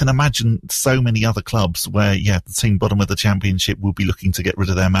 You can imagine so many other clubs where, the team bottom of the Championship will be looking to get rid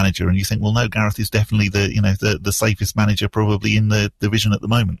of their manager, and you think, well, no, Gareth is definitely the safest manager probably in the division at the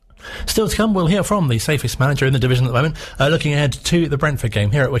moment. Still to come, we'll hear from the safest manager in the division at the moment, looking ahead to the Brentford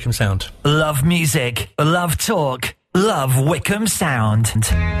game here at Wycombe Sound. Love music, love talk, love Wycombe Sound.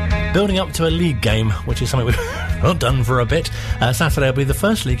 Building up to a league game, which is something we've not done for a bit. Saturday will be the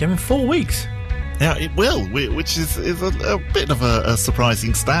first league game in 4 weeks. Yeah, it will, which is a bit of a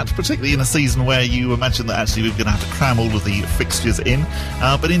surprising stat, particularly in a season where you imagine that actually we're going to have to cram all of the fixtures in.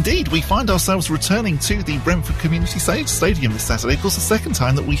 But indeed, we find ourselves returning to the Brentford Community Stadium this Saturday. Of course, the second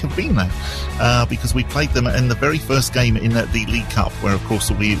time that we have been there, because we played them in the very first game in the League Cup, where, of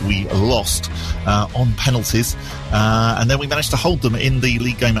course, we lost on penalties. And then we managed to hold them in the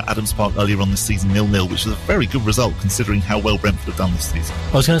league game at Adams Park earlier on this season, 0-0, which is a very good result considering how well Brentford have done this season.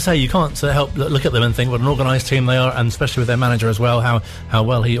 I was going to say, you can't help look at them and think what an organised team they are, and especially with their manager as well, how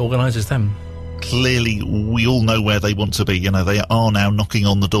well he organises them. Clearly, we all know where they want to be. They are now knocking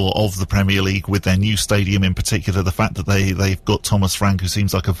on the door of the Premier League with their new stadium in particular. The fact that they've got Thomas Frank, who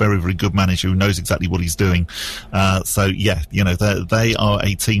seems like a very, very good manager who knows exactly what he's doing. They are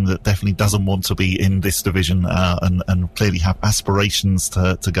a team that definitely doesn't want to be in this division, and clearly have aspirations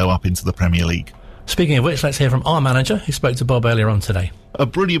to go up into the Premier League. Speaking of which, let's hear from our manager, who spoke to Bob earlier on today. A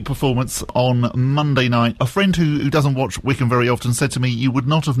brilliant performance on Monday night. A friend who doesn't watch Wycombe very often said to me, you would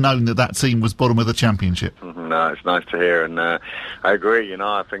not have known that team was bottom of the Championship. No, it's nice to hear, and I agree.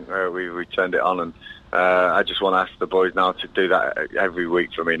 I think we turned it on, and I just want to ask the boys now to do that every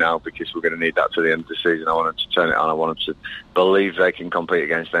week for me now, because we're going to need that to the end of the season. I want them to turn it on. I want them to believe they can compete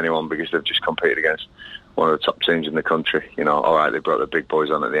against anyone, because they've just competed against one of the top teams in the country. All right, they brought the big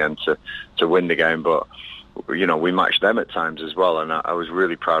boys on at the end to win the game, but we matched them at times as well, and I was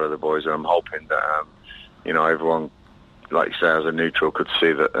really proud of the boys, and I'm hoping that everyone, like you say, as a neutral, could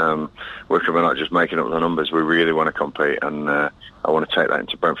see that Wycombe are not just making up the numbers. We really want to compete, and I want to take that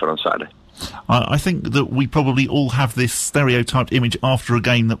into Brentford on Saturday. I think that we probably all have this stereotyped image after a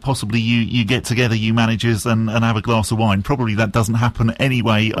game that possibly you get together, you managers, and have a glass of wine. Probably that doesn't happen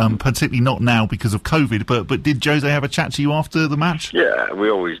anyway, particularly not now because of COVID. But did Jose have a chat to you after the match? Yeah,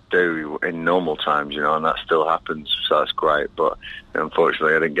 we always do in normal times, and that still happens, so that's great. But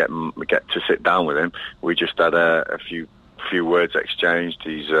unfortunately, I didn't get to sit down with him. We just had a few words exchanged.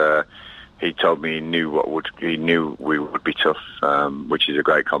 He told me he knew we would be tough, which is a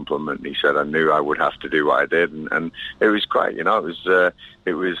great compliment. He said I knew I would have to do what I did, and it was great. It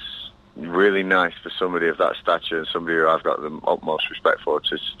was really nice for somebody of that stature and somebody who I've got the utmost respect for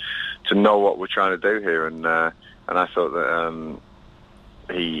to know what we're trying to do here, and I thought that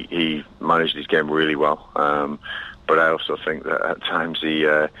he managed his game really well. But I also think that at times he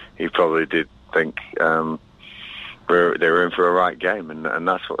probably did think. They were in for a right game, and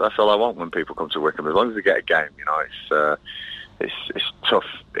that's all I want when people come to Wycombe. As long as they get a game, it's tough.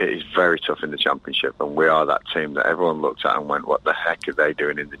 It is very tough in the Championship, and we are that team that everyone looked at and went, "What the heck are they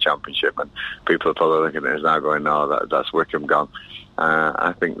doing in the Championship?" And people are probably looking at us now, going, "No, that's Wycombe gone."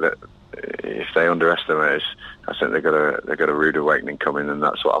 I think that if they underestimate us, I think they've got a rude awakening coming, and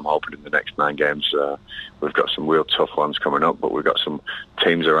that's what I'm hoping in the next 9 games. We've got some real tough ones coming up, but we've got some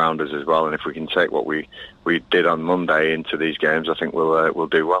teams around us as well, and if we can take what we did on Monday into these games, I think we'll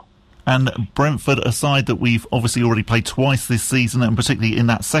do well. And Brentford, a side that we've obviously already played twice this season, and particularly in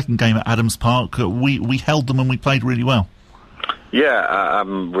that second game at Adams Park, we held them and we played really well. Yeah,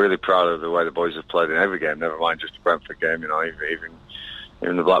 I'm really proud of the way the boys have played in every game, never mind just the Brentford game,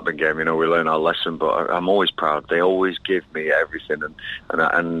 even the Blackburn game, we learn our lesson, but I'm always proud. They always give me everything, and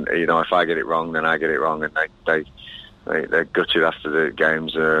if I get it wrong, then I get it wrong, and they're gutted after the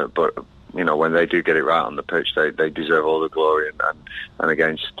games, but when they do get it right on the pitch, they deserve all the glory, and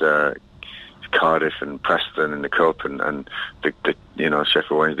against Cardiff and Preston in the Cup and the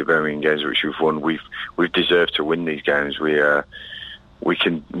Sheffield Wednesday Birmingham games which we've won. We've deserved to win these games. We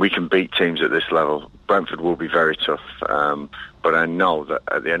can beat teams at this level. Brentford will be very tough, but I know that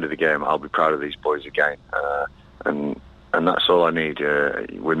at the end of the game I'll be proud of these boys again, and that's all I need.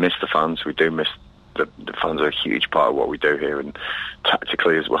 We miss the fans. We do miss the fans are a huge part of what we do here, and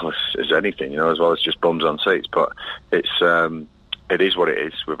tactically as well as anything, as well as just bums on seats. But it is what it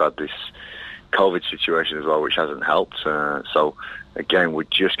is. We've had this COVID situation as well, which hasn't helped. So again, we're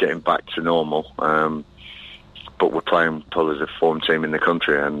just getting back to normal. But we're playing probably as a form team in the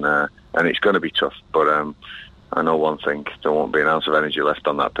country, and it's going to be tough. But I know one thing: there won't be an ounce of energy left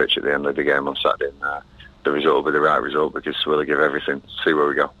on that pitch at the end of the game on Saturday. And, the result will be the right result because we'll give everything. See where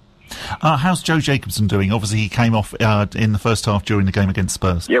we go. How's Joe Jacobson doing? Obviously, he came off in the first half during the game against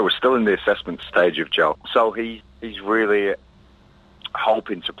Spurs. Yeah, we're still in the assessment stage of Joe. So he's really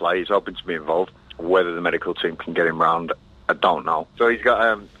hoping to play. He's hoping to be involved. Whether the medical team can get him round, I don't know. So he's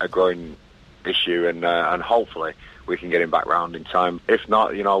got a groin issue, and hopefully we can get him back round in time. If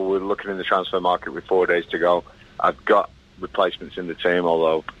not, we're looking in the transfer market with 4 days to go. I've got replacements in the team,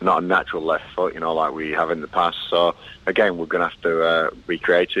 although not a natural left foot, like we have in the past. So again, we're going to have to be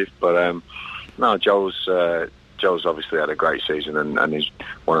creative. But no, Joe's obviously had a great season, and he's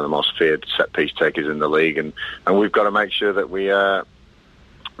one of the most feared set piece takers in the league. And we've got to make sure that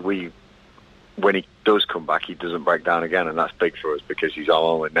we when he does come back, he doesn't break down again, and that's big for us because he's our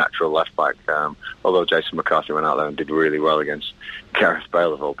only natural left back. Although Jason McCarthy went out there and did really well against Gareth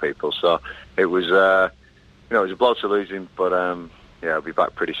Bale of all people, so it was. It was a blow to lose him, but he'll be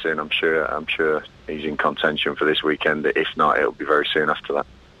back pretty soon. I'm sure he's in contention for this weekend. If not, it'll be very soon after that.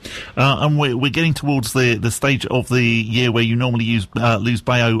 And we're getting towards the stage of the year where you normally lose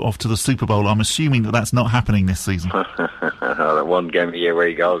Bayo off to the Super Bowl. I'm assuming that's not happening this season. That one game a year where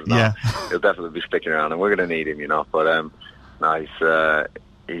he goes, no, yeah. He'll definitely be sticking around, and we're going to need him, But no, he's a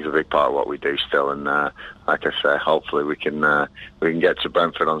big part of what we do still, and like I say, hopefully we can get to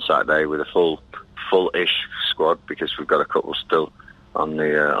Brentford on Saturday with a full-ish squad, because we've got a couple still on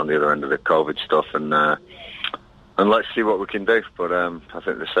the other end of the COVID stuff, and let's see what we can do. But I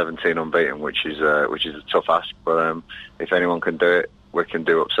think the 17 unbeaten, which is a tough ask. But if anyone can do it, we can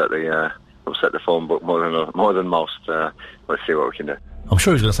upset the form book more than most. Let's see what we can do. I'm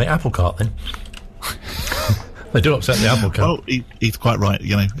sure he's going to say apple cart then. They do upset the apple cart. Well, he's quite right.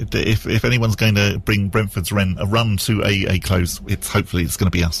 If anyone's going to bring Brentford's run to a close, hopefully it's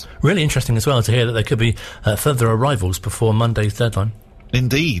going to be us. Really interesting as well to hear that there could be further arrivals before Monday's deadline.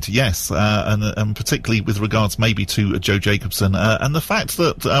 Indeed, yes, and particularly with regards maybe to Joe Jacobson, and the fact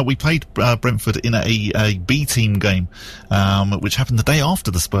that we played Brentford in a B-team game, which happened the day after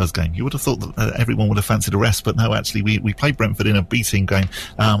the Spurs game. You would have thought that everyone would have fancied a rest, but no, actually we played Brentford in a B-team game,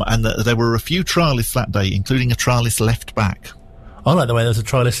 and there were a few trialists that day, including a trialist left back. I like the way there was a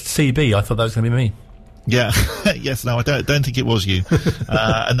trialist CB. I thought that was going to be me. Yeah, yes, no, I don't think it was you.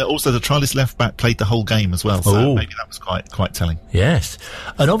 And also the trialist left back played the whole game as well, so maybe that was quite telling. Yes,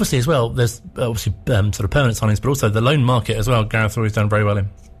 and obviously as well, there's obviously sort of permanent signings, but also the loan market as well. Gareth always done very well in.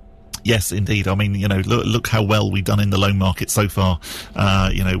 Yes, indeed. I mean, look how well we've done in the loan market so far.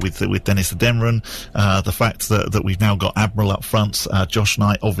 With Dennis Ademran, the fact that we've now got Admiral up front, Josh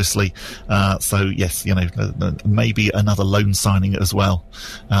Knight, obviously. So yes, maybe another loan signing as well.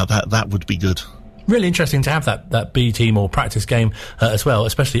 That would be good. Really interesting to have that B team or practice game as well,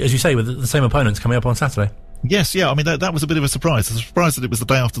 especially, as you say, with the same opponents coming up on Saturday. Yes, yeah, I mean, that was a bit of a surprise. A surprise that it was the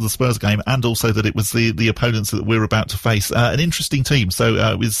day after the Spurs game, and also that it was the opponents that we're about to face. An interesting team. So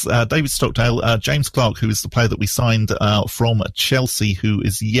it was David Stockdale, James Clark, who is the player that we signed from Chelsea, who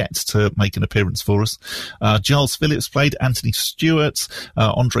is yet to make an appearance for us. Giles Phillips played, Anthony Stewart,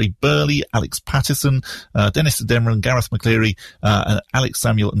 Andre Burley, Alex Pattison, Dennis Ademran, Gareth McCleary, Alex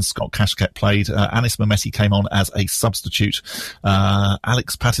Samuel and Scott Cashcat played. Anis Mehmeti came on as a substitute.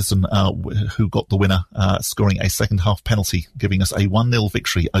 Alex Pattison, who got the winner, scoring a second-half penalty, giving us a 1-0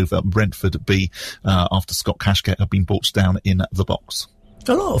 victory over Brentford B after Scott Cashcat had been brought down in the box.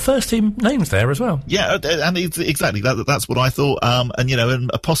 A lot of first-team names there as well. Yeah, and exactly. That's what I thought.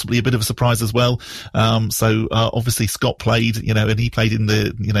 And possibly a bit of a surprise as well. So obviously Scott played, and he played in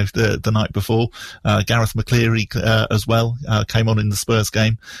the night before. Gareth McCleary as well came on in the Spurs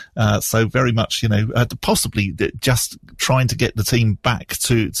game. So very much, possibly just trying to get the team back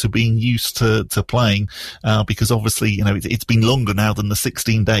to being used to playing, because obviously, it's been longer now than the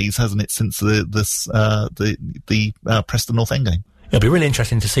 16 days, hasn't it, since the Preston North End game. It'll be really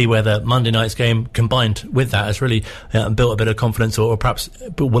interesting to see whether Monday night's game combined with that has really built a bit of confidence or perhaps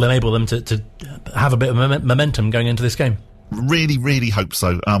will enable them to have a bit of momentum going into this game. Really, really hope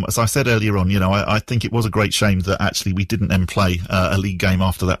so. As I said earlier on, I think it was a great shame that actually we didn't then play a league game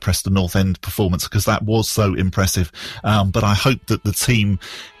after that Preston North End performance, because that was so impressive. But I hope that the team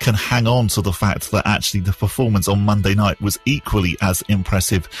can hang on to the fact that actually the performance on Monday night was equally as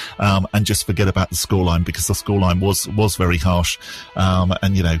impressive, and just forget about the scoreline, because the scoreline was very harsh.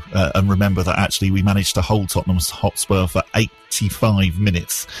 And remember that actually we managed to hold Tottenham's Hotspur for 85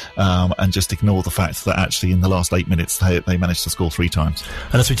 minutes, and just ignore the fact that actually in the last 8 minutes they managed to score 3 times.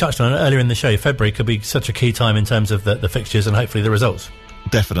 And as we touched on earlier in the show, February could be such a key time in terms of the fixtures and hopefully the results.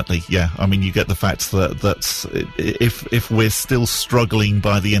 Definitely, yeah. I mean, you get the fact that if we're still struggling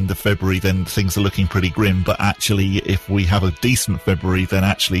by the end of February, then things are looking pretty grim. But actually, if we have a decent February, then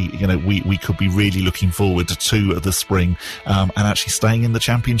actually, we could be really looking forward to the spring, and actually staying in the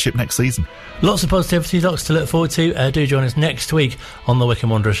Championship next season. Lots of positivity, lots to look forward to. Do join us next week on the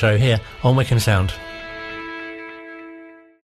Wycombe Wanderers show here on Wycombe Sound.